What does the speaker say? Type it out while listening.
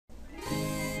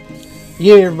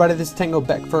Yeah, everybody, this is Tango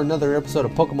back for another episode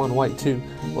of Pokemon White 2.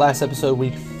 Last episode we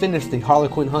finished the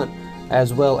Harlequin hunt,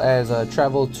 as well as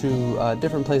traveled to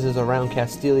different places around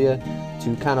Castelia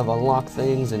to kind of unlock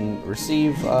things and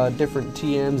receive different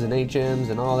TMs and HMs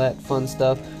and all that fun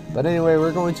stuff. But anyway,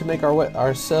 we're going to make our way to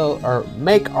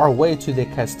the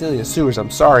Castelia Sewers. I'm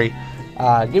sorry.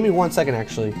 Give me 1 second,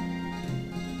 actually.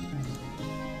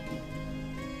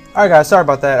 Alright guys, sorry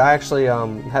about that. I actually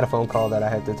had a phone call that I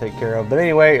had to take care of. But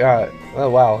anyway, oh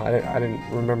wow, I didn't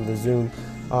remember the Zoom.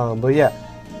 But yeah.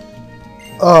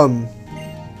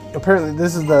 Apparently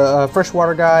this is the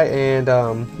freshwater guy, and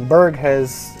Berg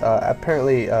has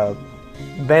apparently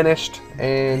vanished.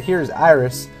 And here's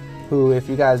Iris, who, if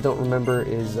you guys don't remember,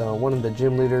 is one of the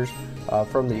gym leaders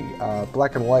from the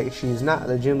Black and White. She's not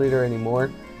the gym leader anymore.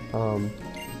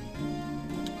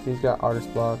 He's got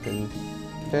artist block and...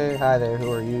 Okay, hi there,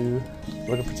 who are you?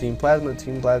 Looking for Team Plasma.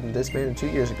 Team Plasma disbanded 2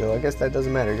 years ago. I guess that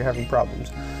doesn't matter, you're having problems.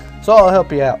 So I'll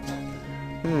help you out.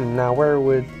 Now where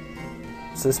would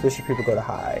suspicious people go to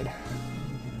hide?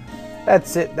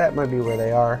 That's it, that might be where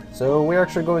they are. So we're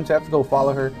actually going to have to go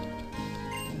follow her.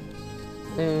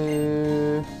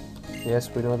 And yes,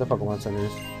 we know where the Pokemon Center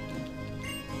is.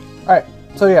 Alright,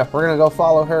 so yeah, we're going to go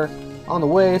follow her on the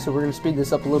way, so we're going to speed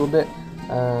this up a little bit.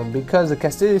 Because the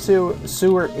Castelia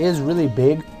Sewer is really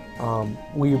big,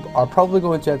 we are probably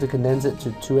going to have to condense it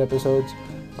to 2 episodes,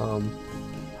 and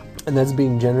that's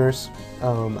being generous.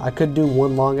 I could do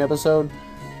 1 long episode,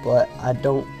 but I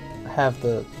don't have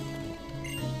the...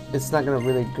 It's not going to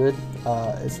really good.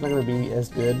 It's not going to be as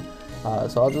good.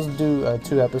 So I'll just do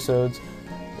 2 episodes,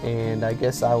 and I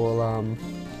guess I will...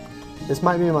 this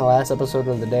might be my last episode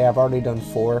of the day. I've already done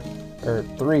 4. Or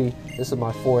 3. This is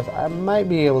my 4th. I might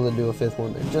be able to do a 5th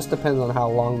one. It just depends on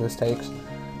how long this takes.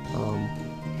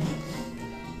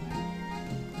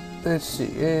 Let's see.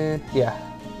 Yeah.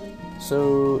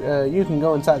 So you can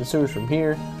go inside the sewers from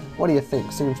here. What do you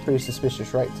think? Seems pretty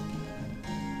suspicious, right?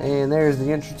 And there's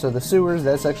the entrance of the sewers.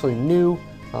 That's actually new.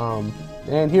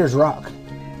 And here's Rock.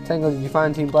 Tango, did you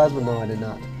find Team Plasma? No, I did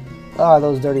not. Ah,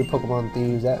 those dirty Pokemon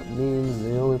thieves. That means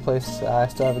the only place I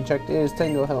still haven't checked is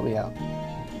Tango. Help me out.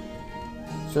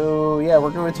 So yeah,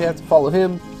 we're going to have to follow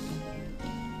him.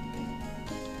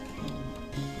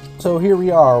 So here we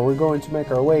are. We're going to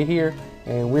make our way here,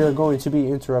 and we are going to be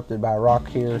interrupted by Rock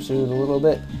here soon a little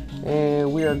bit,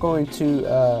 and we are going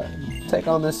to take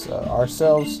on this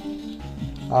ourselves.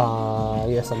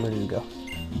 Yes, I'm ready to go.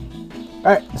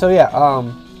 Alright, so yeah,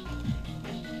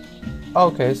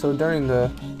 okay, so during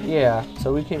the... Yeah,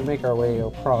 so we can't make our way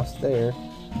across there.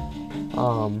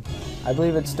 I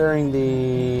believe it's during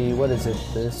the, what is it,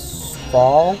 this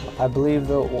fall? I believe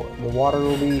the water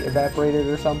will be evaporated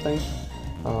or something,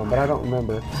 but I don't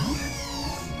remember.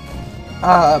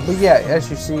 But yeah, as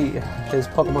you see, his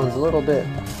Pokemon's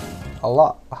a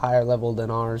lot higher level than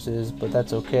ours is, but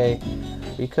that's okay,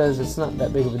 because it's not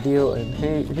that big of a deal. And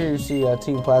here you see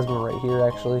Team Plasma right here,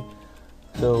 actually.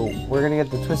 So we're gonna get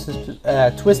the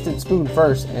Twisted Spoon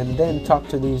first, and then talk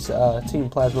to these Team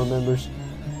Plasma members.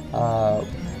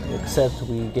 Except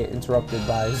we get interrupted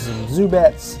by some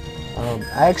Zubats.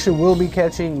 I actually will be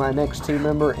catching my next team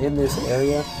member in this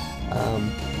area.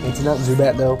 It's not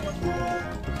Zubat though.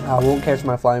 I won't catch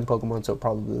my flying Pokemon, so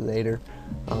probably later.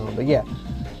 But yeah,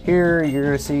 here you're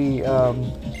gonna see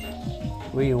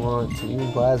we want to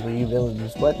use Plasma, you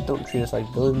villains. What? Don't treat us like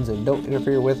villains and don't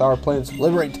interfere with our plans to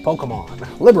liberate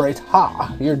Pokemon. Liberate?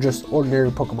 Ha! You're just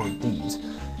ordinary Pokemon thieves.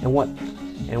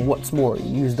 And what's more,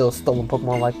 you use those stolen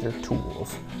Pokemon like they're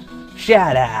tools.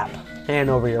 Shut up! Hand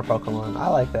over your Pokemon. I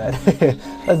like that.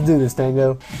 Let's do this,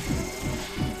 Tango.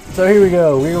 So here we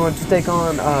go. We're going to take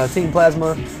on Team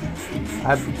Plasma.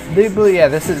 I believe, yeah,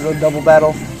 this is a double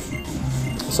battle.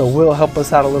 So Will help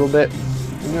us out a little bit.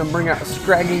 We're going to bring out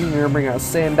Scraggy, we're going to bring out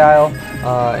Sandile,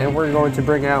 and we're going to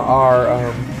bring out our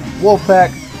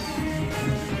Wolfpack.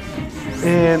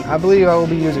 And I believe I will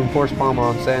be using Force Palm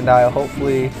on Sandile,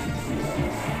 hopefully.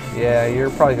 Yeah, you're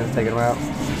probably going to take him out.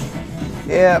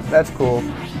 Yeah, that's cool.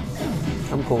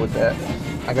 I'm cool with that.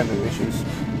 I got no issues.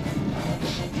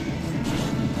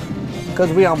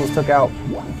 Because we almost took out...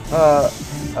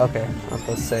 okay, I was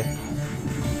supposed to say.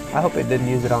 I hope it didn't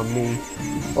use it on me.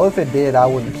 Well, if it did, I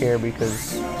wouldn't care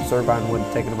because Servine wouldn't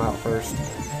have taken him out first.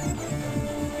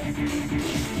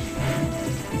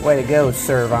 Way to go,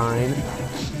 Servine.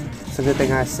 It's a good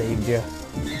thing I saved you.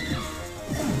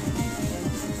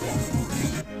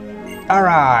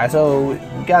 Alright, so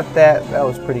got that. That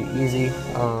was pretty easy.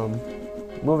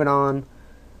 Moving on.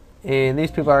 And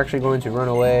these people are actually going to run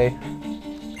away.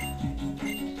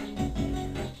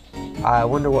 I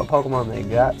wonder what Pokemon they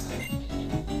got.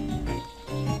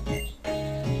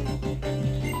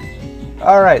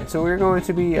 Alright, so we're going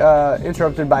to be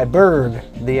interrupted by Berg,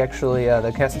 the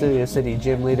Castelia City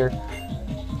gym leader.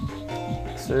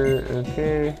 Sir,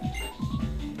 okay.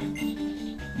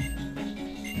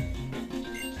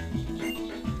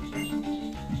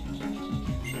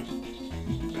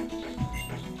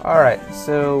 Alright,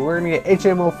 so we're gonna get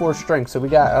HMO4 strength. So we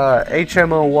got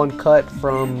HMO1 cut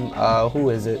from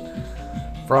who is it?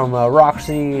 From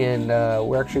Roxy, and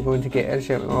we're actually going to get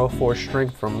HMO4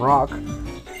 strength from Rock.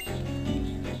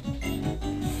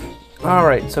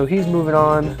 Alright, so he's moving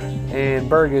on, and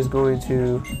Berg is going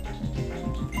to...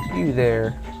 You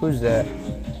there. Who's that?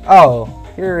 Oh,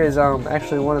 here is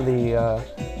actually one of the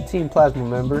Team Plasma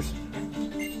members.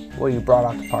 Well, you brought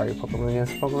out the party Pokemon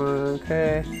against Pokemon,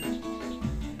 okay.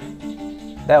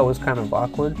 That was kind of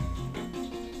awkward.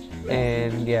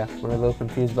 And yeah, we're a little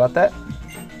confused about that.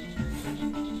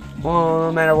 Well,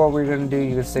 no matter what we're going to do,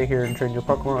 you can stay here and train your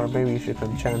Pokemon, or maybe you should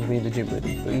come challenge me in the gym with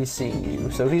him. But he's seeing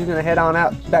you. So he's going to head on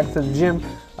out back to the gym.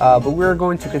 But we're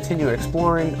going to continue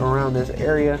exploring around this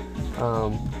area.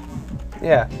 But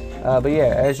yeah,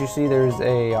 as you see, there's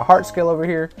a heart scale over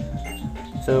here.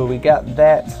 So we got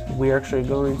that. We're actually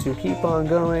going to keep on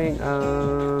going.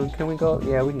 Can we go?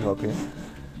 Yeah, we can go up here.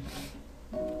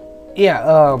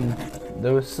 Yeah,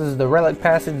 this is the Relic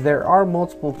Passage. There are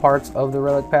multiple parts of the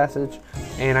Relic Passage,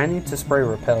 and I need to spray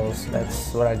repels.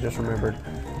 That's what I just remembered.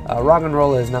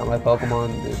 Roggenrola is not my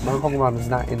Pokemon. My Pokemon is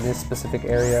not in this specific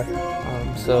area,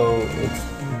 so it's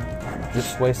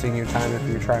just wasting your time if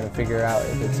you're trying to figure out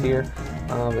if it's here.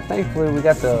 But thankfully, we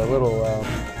got the little...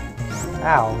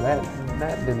 ow,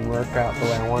 that didn't work out the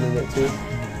way I wanted it to.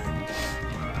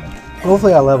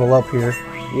 Hopefully I level up here.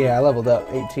 Yeah, I leveled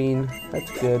up 18. That's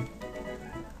good.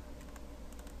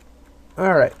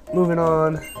 Alright, moving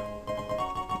on.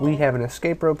 We have an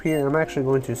escape rope here. I'm actually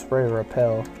going to spray a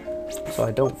repel so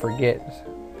I don't forget,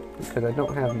 because I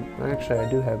don't have... Actually, I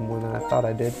do have more than I thought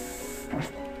I did.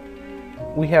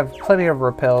 We have plenty of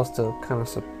repels to kind of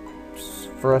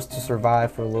for us to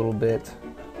survive for a little bit.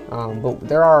 But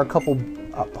there are a couple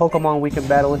Pokemon we can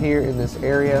battle here in this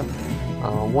area.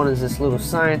 One is this little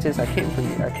scientist. I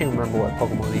can't remember what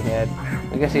Pokemon he had.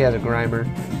 I guess he has a Grimer.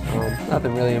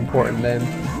 Nothing really important then.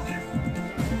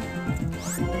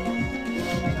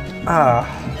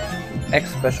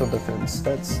 X special defense.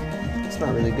 That's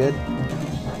not really good.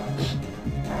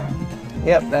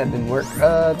 Yep, that didn't work.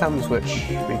 Time to switch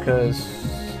because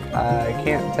I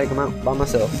can't take them out by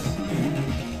myself.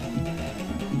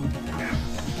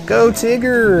 Go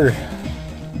Tigger!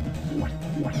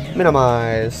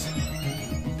 Minimize.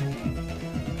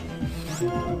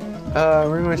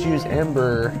 We're going to use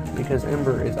Ember because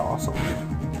Ember is awesome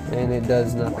and it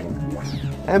does nothing.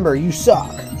 Ember, you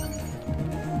suck!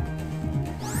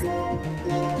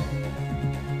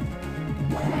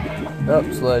 Oh,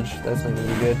 Sludge. That's not going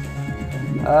to be good.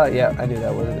 Yeah, I knew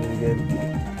that wasn't going to be good.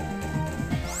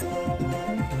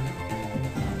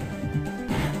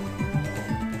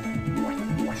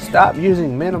 Stop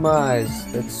using Minimize.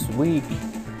 That's weak.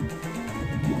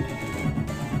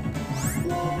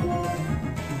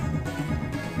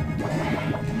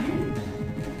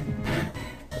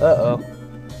 Uh-oh.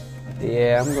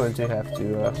 Yeah, I'm going to have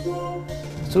to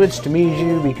switch to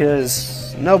Miju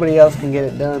because nobody else can get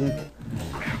it done.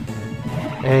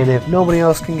 And if nobody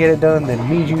else can get it done, then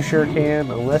Miju sure can,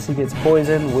 unless he gets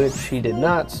poisoned, which he did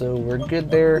not, so we're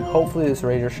good there. Hopefully this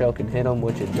Razor Shell can hit him,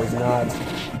 which it does not.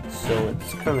 So it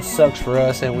kind of sucks for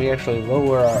us, and we actually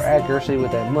lower our accuracy with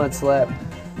that Mud Slap.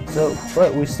 So,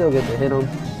 but we still get to hit him,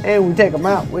 and we take him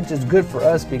out, which is good for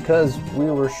us because we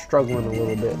were struggling a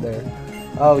little bit there.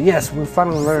 Oh yes, we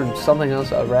finally learned something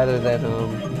else rather than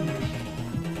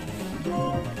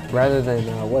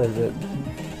what is it?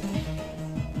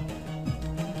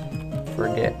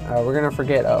 Forget. We're gonna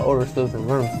forget Odor Sleuth and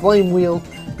learn Flame Wheel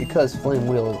because Flame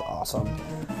Wheel is awesome.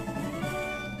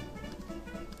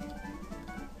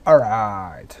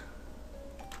 Alright.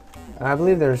 I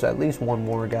believe there's at least one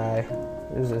more guy.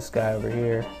 There's this guy over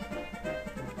here.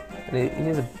 And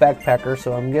he's a backpacker,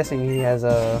 so I'm guessing he has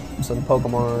some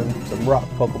Pokemon, some rock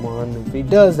Pokemon. If he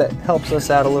does, that helps us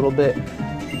out a little bit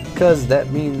because that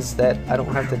means that I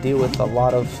don't have to deal with a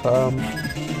lot of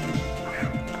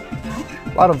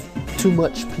too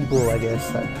much people, I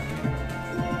guess.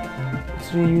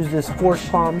 So we use this Force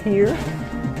Palm here.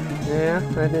 Yeah,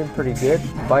 I did pretty good.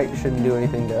 Bite shouldn't do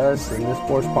anything to us, and this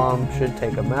Force Palm should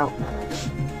take them out.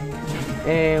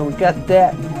 And we got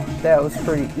that. That was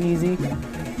pretty easy.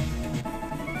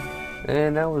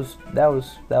 And that was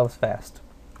fast.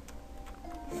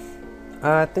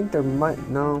 I think there might,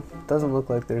 no, doesn't look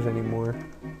like there's any more.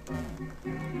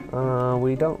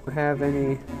 We don't have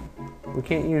any, we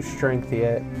can't use strength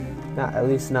yet. Not, at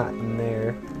least not in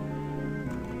there.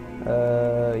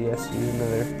 Yes, use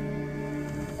another.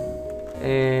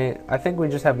 And I think we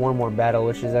just have one more battle,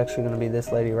 which is actually going to be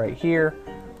this lady right here.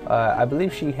 I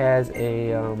believe she has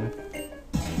a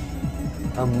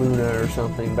Muna or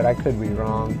something, but I could be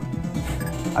wrong.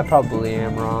 I probably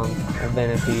am wrong. A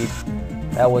Venipede.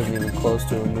 That wasn't even close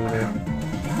to a Muna.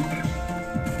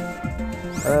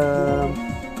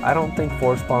 I don't think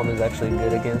Force Palm is actually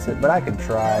good against it, but I could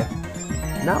try.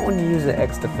 Not when you use the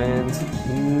X defense.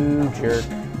 You jerk.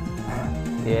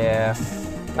 Yeah.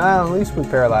 At least we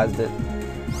paralyzed it.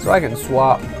 So I can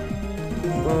swap.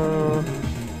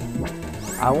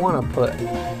 I want to put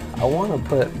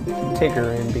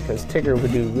Tigger in because Tigger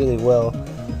would do really well,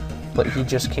 but he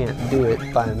just can't do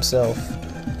it by himself.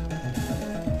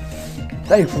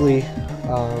 Thankfully,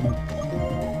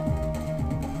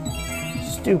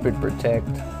 stupid Protect.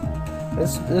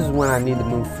 This is when I need to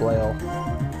move Flail.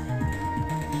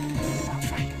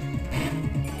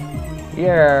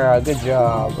 Yeah, good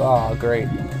job. Oh, great.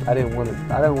 I didn't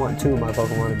want two of my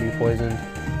Pokemon to be poisoned.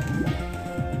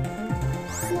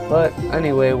 But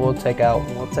anyway, we'll take out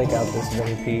this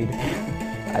Venipede.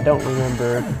 I don't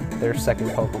remember their second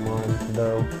Pokemon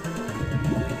though.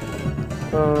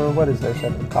 What is their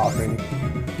second? Coughing.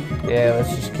 Yeah,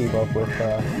 let's just keep up with.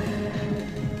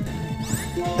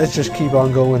 Let's just keep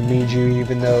on going, Miju,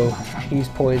 even though he's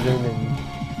poisoned and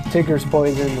Tigger's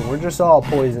poisoned. And we're just all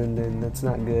poisoned, and that's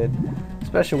not good,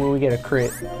 especially when we get a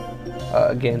crit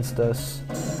against us.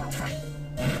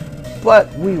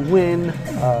 But we win,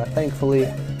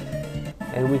 thankfully,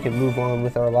 and we can move on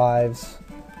with our lives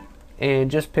and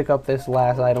just pick up this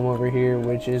last item over here,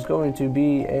 which is going to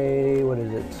be a, what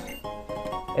is it?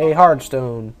 A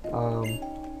Hardstone,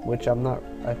 which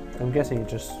I'm guessing it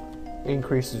just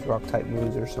increases rock type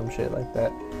moves or some shit like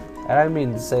that. And I didn't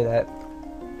mean to say that.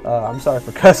 I'm sorry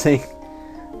for cussing.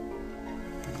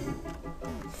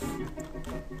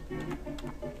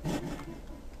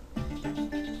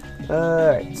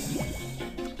 Alright.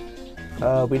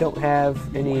 We don't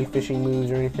have any fishing moves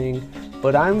or anything,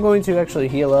 but I'm going to actually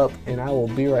heal up and I will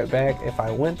be right back if I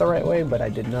went the right way, but I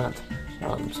did not.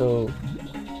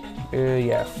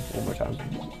 Yeah, one more time.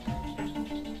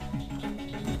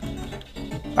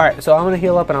 Alright, so I'm going to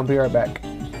heal up and I'll be right back.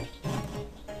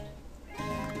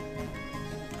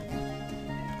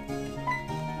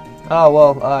 Oh,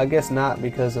 well, I guess not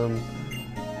because,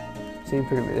 seem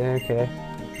pretty, okay.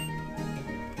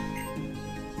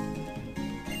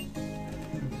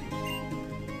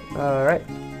 Alright.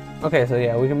 Okay, so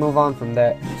yeah, we can move on from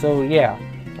that. So yeah,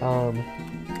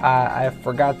 I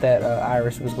forgot that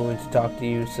Iris was going to talk to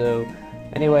you, so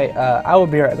anyway, I will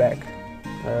be right back.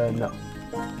 No.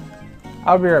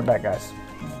 I'll be right back, guys.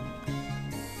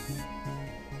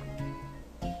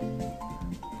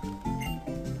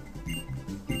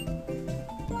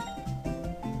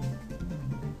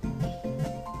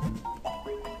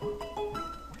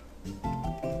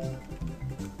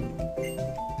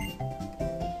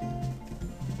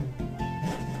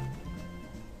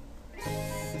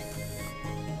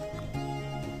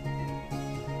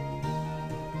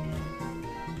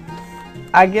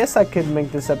 I guess I could make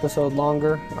this episode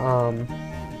longer,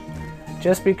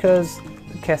 just because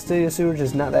Castelia Sewers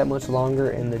is not that much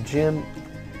longer, and the gym,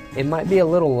 it might be a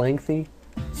little lengthy,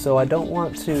 so I don't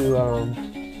want to,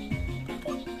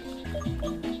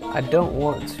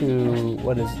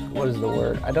 what is the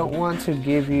word? I don't want to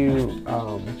give you,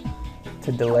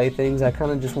 to delay things. I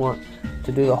kind of just want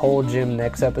to do the whole gym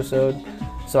next episode.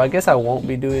 So I guess I won't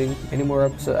be doing any more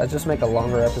episodes. I just make a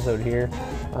longer episode here.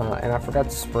 And I forgot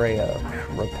to spray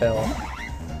Repel.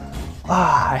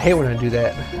 I hate when I do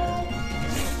that.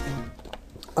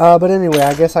 But anyway,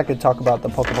 I guess I could talk about the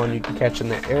Pokemon you can catch in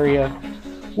the area,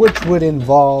 which would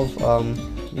involve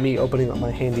me opening up my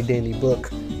handy dandy book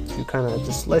to kind of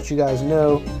just let you guys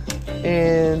know.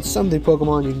 And some of the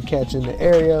Pokemon you can catch in the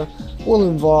area will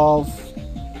involve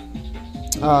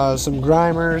some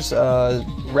Grimers,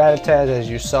 Rattatas, as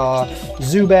you saw,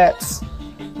 Zubats.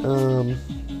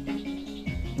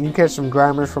 You can catch some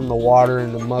Grimers from the water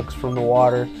and the Mucks from the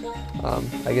water.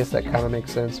 I guess that kind of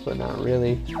makes sense, but not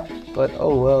really. But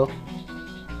oh well.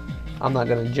 I'm not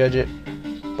going to judge it.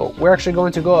 But we're actually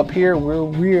going to go up here where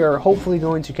we are hopefully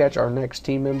going to catch our next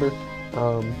team member.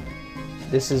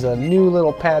 This is a new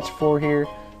little patch for here,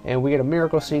 and we get a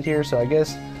Miracle Seed here, so I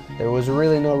guess there was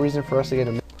really no reason for us to get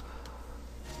a...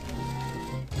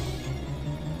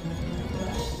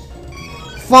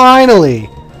 Finally!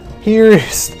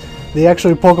 Here's the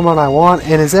actual Pokemon I want,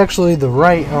 and it's actually the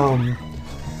right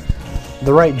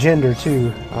gender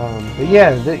too. But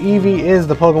yeah, the Eevee is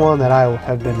the Pokemon that I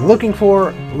have been looking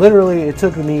for. Literally, it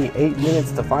took me 8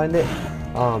 minutes to find it,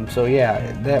 So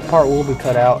yeah, that part will be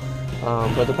cut out.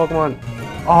 But the Pokemon,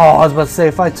 oh, I was about to say,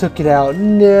 if I took it out,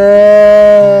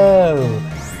 no.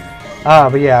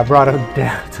 But yeah, I brought him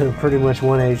down to pretty much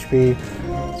 1 HP.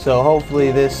 So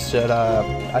hopefully this should,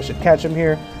 I should catch him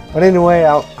here. But anyway,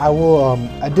 I will,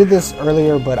 I did this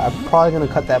earlier, but I'm probably going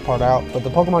to cut that part out. But the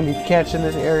Pokemon you can catch in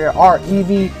this area are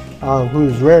Eevee,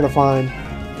 who's rare to find.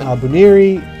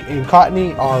 Buniri and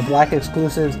Cottony are black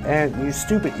exclusives. And you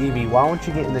stupid Eevee, why won't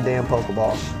you get in the damn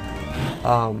Pokeball?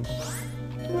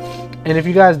 And if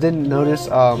you guys didn't notice,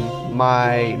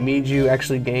 my Miju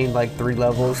actually gained like 3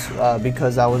 levels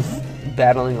because I was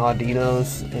battling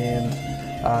Audinos, and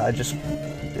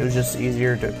it was just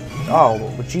easier to. Oh,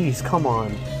 jeez, come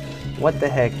on! What the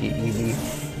heck, Eevee?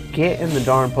 Get in the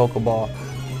darn Pokeball.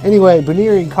 Anyway,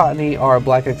 Buniri and Cottony are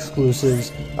black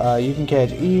exclusives. You can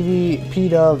catch Eevee,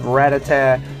 P-Dove,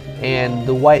 Rattata, and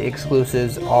the white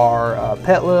exclusives are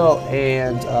Petlil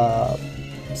and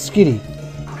Skitty.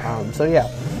 So yeah,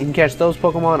 you can catch those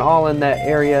Pokemon all in that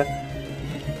area.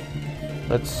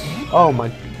 Oh my,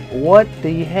 what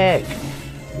the heck?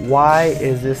 Why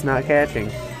is this not catching?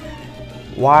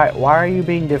 Why are you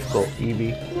being difficult,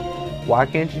 Eevee? Why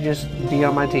can't you just be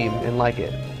on my team and like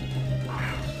it?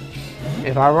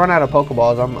 If I run out of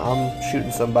Pokeballs, I'm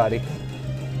shooting somebody.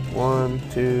 1,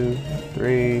 2,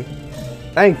 3.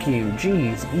 Thank you,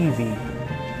 jeez, Eevee.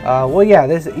 Well yeah,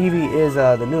 this Eevee is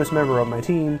the newest member of my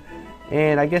team.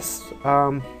 And I guess,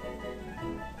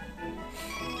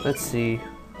 let's see,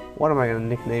 what am I going to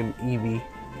nickname Eevee?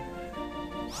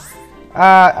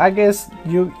 I guess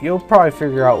you'll probably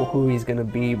figure out who he's going to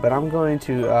be, but I'm going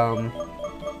to,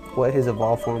 what his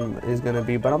evolved form is going to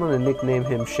be, but I'm going to nickname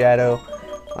him Shadow,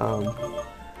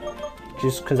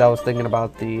 just because I was thinking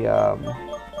about the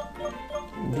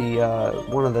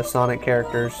one of the Sonic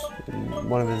characters, and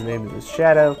one of his names is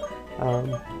Shadow,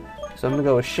 so I'm going to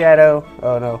go with Shadow.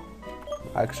 Oh no.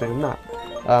 Actually, I'm not.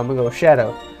 I'm going to go with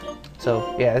Shadow.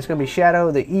 So, yeah, it's going to be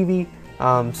Shadow the Eevee.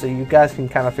 So you guys can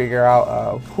kind of figure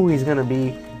out who he's going to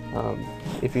be.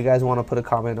 If you guys want to put a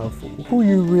comment of who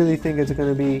you really think it's going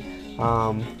to be,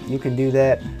 you can do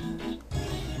that.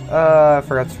 I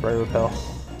forgot to spray repel.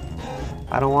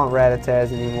 I don't want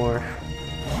Rattatas anymore.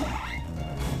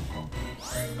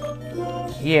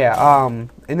 Yeah,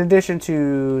 in addition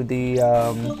to the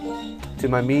to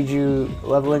my Miju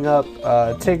leveling up,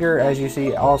 Tigger, as you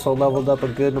see, also leveled up a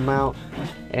good amount,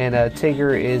 and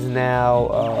Tigger is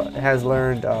now has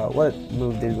learned what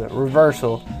move did it?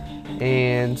 Reversal,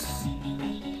 and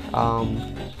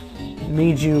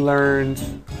Miju learned,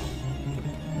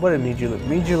 what did Miju learn?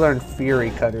 Miju learned Fury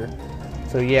Cutter.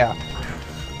 So yeah,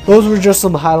 those were just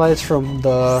some highlights from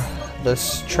the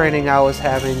training I was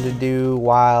having to do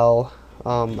while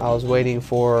I was waiting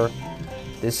for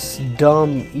this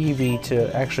dumb Eevee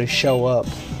to actually show up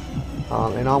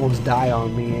and almost die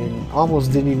on me, and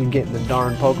almost didn't even get in the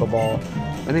darn Pokeball.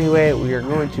 But anyway, we are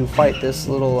going to fight this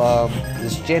little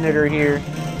this janitor here,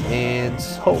 and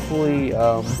hopefully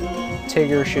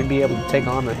Tigger should be able to take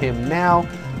on him now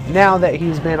that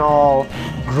he's been all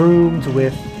groomed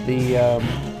with the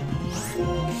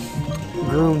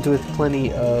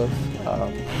plenty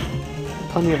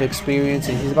of experience,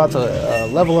 and he's about to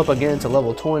level up again to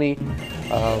level 20.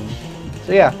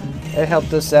 So yeah, it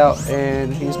helped us out,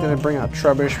 and he's going to bring out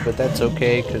Trubbish, but that's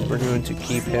okay because we're going to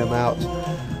keep him out.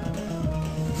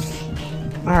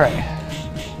 Alright.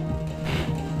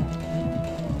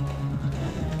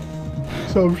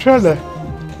 So I'm trying to...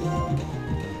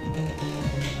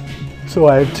 So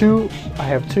I have two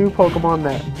Pokemon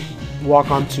that walk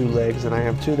on 2 legs, and I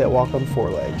have 2 that walk on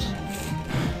 4 legs.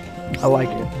 I like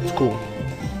it. It's cool.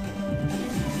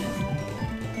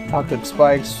 Toxic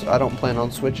spikes, I don't plan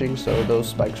on switching, so those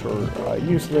spikes were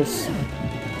useless.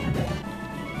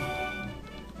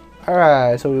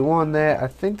 Alright, so we won that. I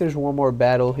think there's one more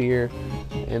battle here,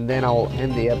 and then I'll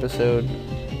end the episode.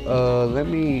 Let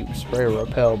me spray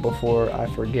repel before I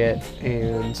forget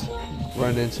and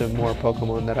run into more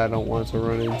Pokemon that I don't want to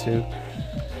run into.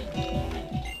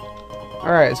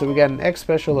 Alright, so we got an X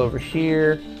special over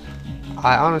here.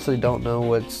 I honestly don't know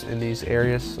what's in these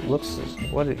areas. Looks,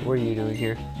 what are you doing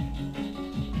here?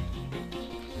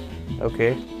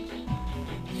 Okay.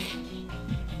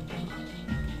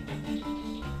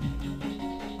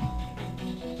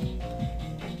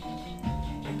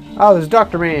 Oh, there's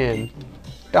Dr. Man.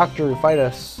 Doctor, fight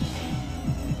us.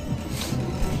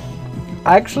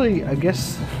 Actually, I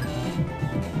guess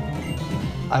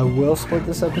I will split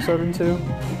this episode in 2.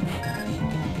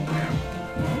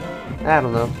 I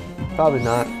don't know. Probably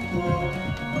not.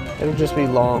 It'll just be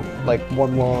long, like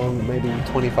one long, maybe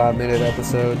 25-minute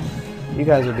episode. You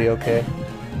guys will be okay.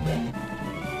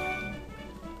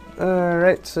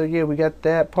 Alright, so yeah, we got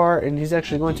that part, and he's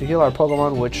actually going to heal our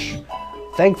Pokemon, which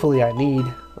thankfully I need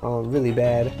really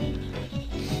bad.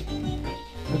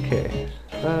 Okay.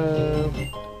 So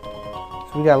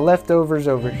we got leftovers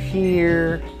over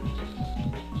here.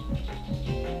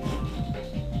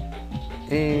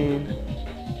 And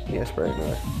yeah, spray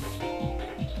another.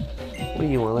 What do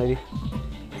you want, lady?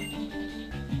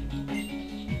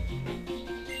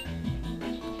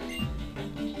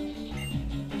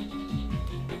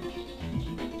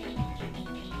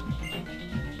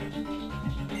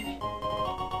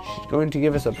 She's going to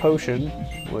give us a potion,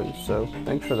 so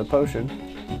thanks for the potion.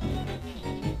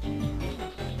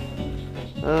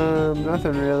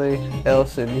 Nothing really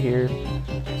else in here,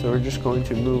 so we're just going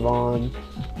to move on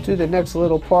to the next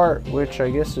little part, which I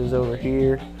guess is over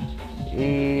here,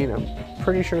 and I'm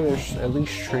pretty sure there's at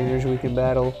least trainers we can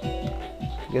battle.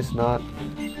 I guess not.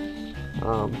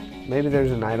 Maybe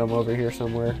there's an item over here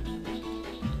somewhere.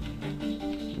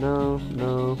 No,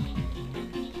 no,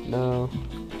 no,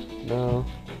 no,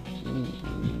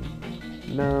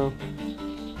 no.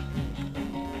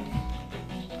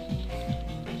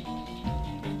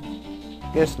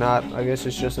 Guess not. I guess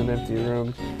it's just an empty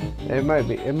room. It might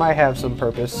be. It might have some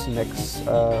purpose next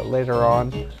later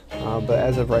on, but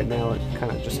as of right now, it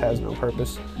kind of just has no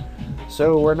purpose.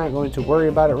 So we're not going to worry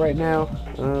about it right now.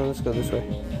 Let's go this way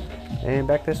and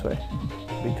back this way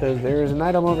because there is an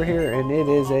item over here, and it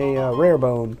is a rare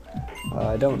bone.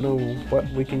 I don't know what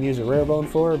we can use a rare bone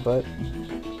for, but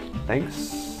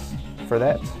thanks for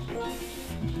that.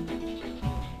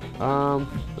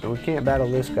 We can't battle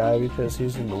this guy because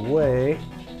he's in the way.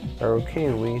 Or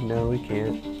can we? No, we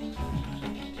can't.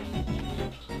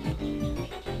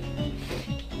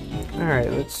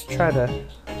 Alright, let's try to...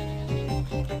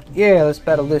 Yeah, let's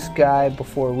battle this guy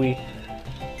before we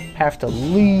have to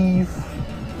leave.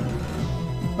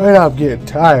 And I'm getting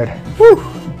tired. Whew!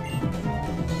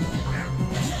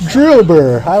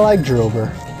 Drillbur! I like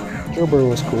Drillbur. Drillbur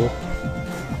was cool.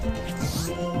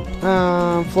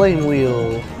 Flame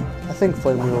Wheel. I think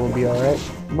Flame Wheel will be alright.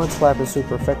 Mud Slap is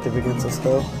super effective against us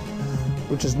though,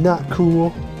 which is not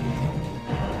cool.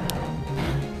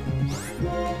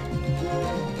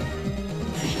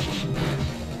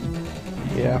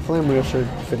 Yeah, Flame Wheel should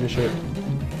finish it.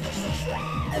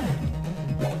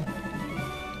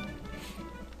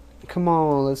 Come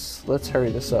on, let's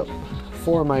hurry this up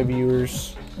for my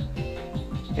viewers.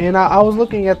 And I was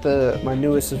looking at my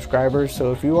newest subscribers,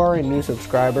 so if you are a new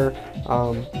subscriber,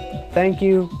 thank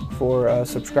you for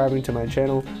subscribing to my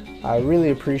channel. I really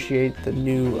appreciate the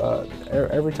new,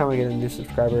 every time I get a new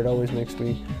subscriber, it always makes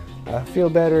me feel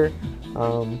better.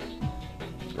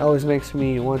 It always makes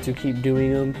me want to keep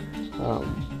doing them.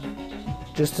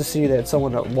 Just to see that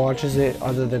someone that watches it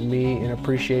other than me and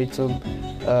appreciates them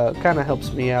kind of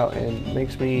helps me out and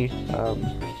makes me,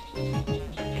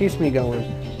 keeps me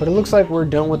going. But it looks like we're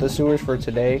done with the sewers for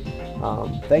today,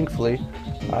 thankfully.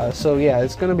 So yeah,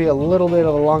 it's going to be a little bit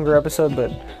of a longer episode,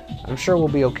 but I'm sure we'll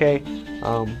be okay.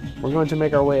 We're going to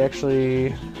make our way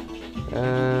actually...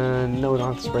 no, we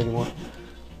don't have to spray anymore.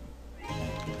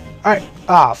 Alright.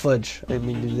 Ah, fudge. I didn't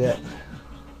mean to do that.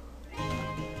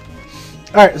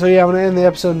 Alright, so yeah, I'm going to end the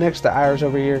episode next to Iris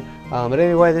over here. But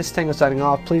anyway, this is Tango signing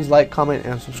off. Please like, comment,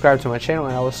 and subscribe to my channel,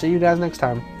 and I will see you guys next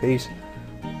time. Peace.